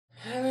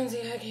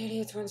Lindsay, hi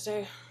Katie, it's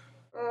Wednesday.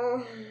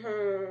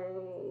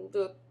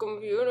 The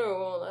computer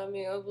won't let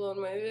me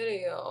upload my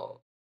video.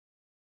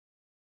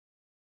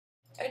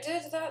 I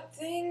did that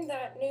thing,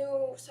 that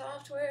new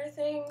software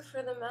thing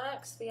for the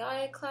Macs, the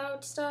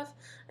iCloud stuff,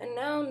 and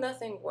now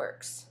nothing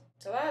works.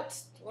 So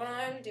that's what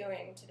I'm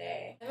doing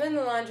today. I'm in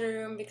the laundry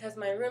room because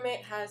my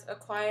roommate has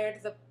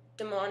acquired the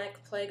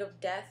demonic plague of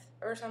death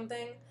or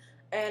something,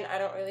 and I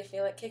don't really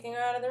feel like kicking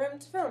her out of the room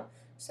to film.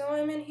 So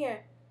I'm in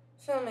here,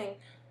 filming.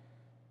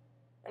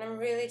 And I'm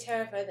really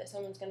terrified that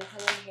someone's gonna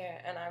come in here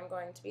and I'm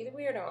going to be the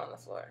weirdo on the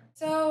floor.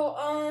 So,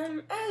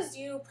 as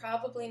you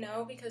probably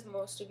know, because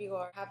most of you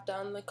have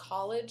done the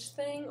college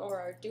thing or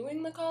are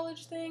doing the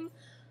college thing,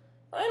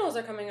 finals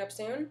are coming up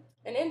soon.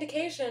 An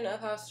indication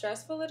of how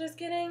stressful it is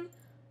getting,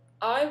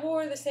 I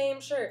wore the same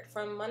shirt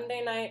from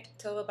Monday night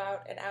till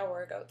about an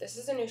hour ago. This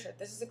is a new shirt,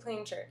 this is a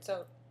clean shirt,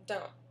 so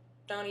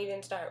don't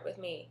even start with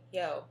me,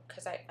 yo,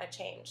 because I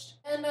changed.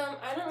 And,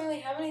 I don't really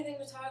have anything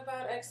to talk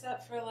about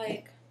except for,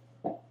 like,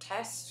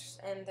 tests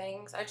and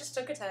things. I just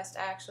took a test,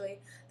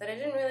 actually, that I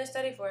didn't really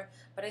study for,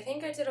 but I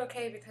think I did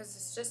okay because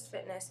it's just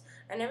fitness.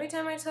 And every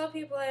time I tell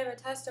people I have a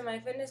test in my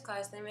fitness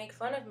class, they make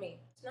fun of me.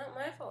 It's not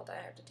my fault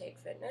I have to take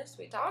fitness.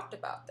 We talked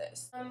about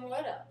this.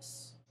 What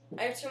else?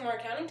 I have 2 more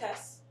accounting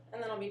tests,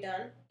 and then I'll be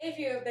done. If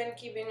you have been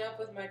keeping up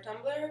with my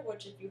Tumblr,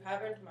 which if you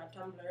haven't, my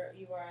Tumblr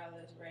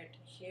URL is right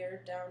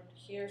here, down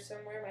here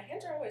somewhere. My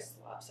hands are always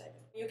lopsided.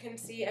 You can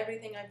see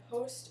everything I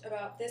post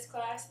about this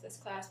class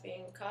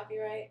being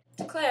copyright.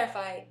 To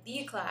clarify,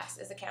 the class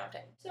is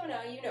accounting. So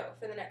now you know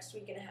for the next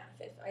week and a half.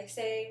 If I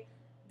say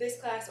this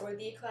class or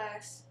the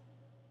class,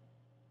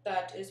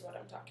 that is what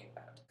I'm talking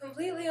about.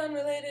 Completely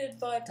unrelated,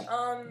 but,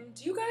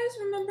 do you guys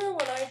remember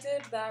when I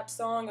did that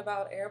song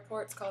about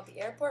airports called the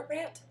Airport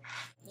Rant?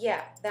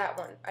 Yeah, that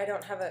one. I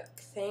don't have a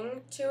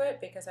thing to it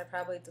because I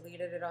probably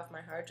deleted it off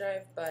my hard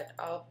drive, but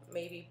I'll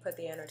maybe put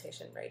the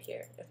annotation right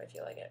here if I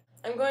feel like it.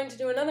 I'm going to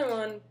do another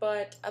one,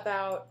 but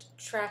about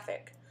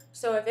traffic.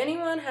 So if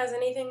anyone has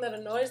anything that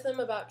annoys them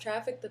about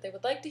traffic that they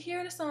would like to hear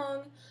in a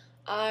song,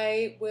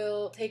 I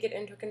will take it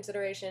into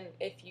consideration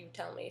if you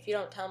tell me. If you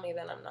don't tell me,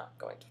 then I'm not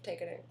going to take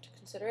it into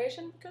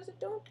consideration because I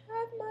don't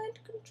have mind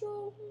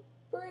control,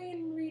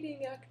 brain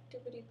reading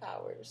activity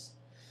powers.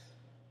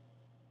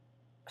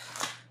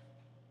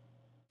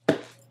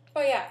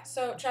 But yeah,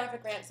 so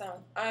traffic rant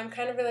song. I'm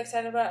kind of really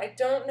excited about it. I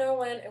don't know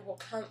when it will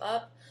come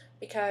up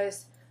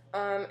because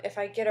if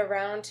I get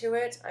around to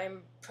it,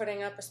 I'm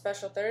putting up a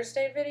special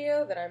Thursday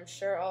video that I'm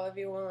sure all of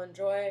you will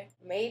enjoy.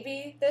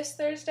 Maybe this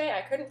Thursday.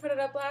 I couldn't put it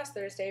up last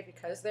Thursday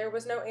because there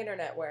was no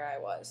internet where I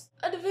was.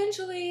 And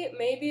eventually,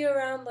 maybe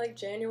around like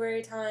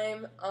January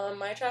time,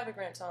 my traffic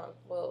rant song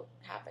will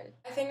happen.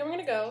 I think I'm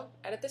gonna go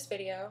edit this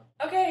video.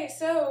 Okay,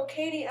 so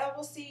Katie, I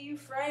will see you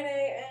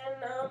Friday,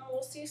 and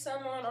we'll see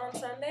someone on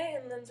Sunday,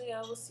 and Lindsay, I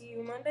will see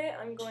you Monday.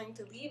 I'm going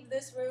to leave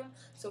this room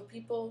so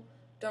people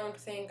don't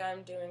think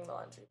I'm doing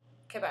laundry.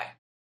 Okay, bye.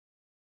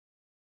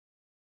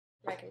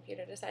 My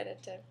computer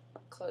decided to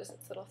close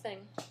its little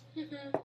thing.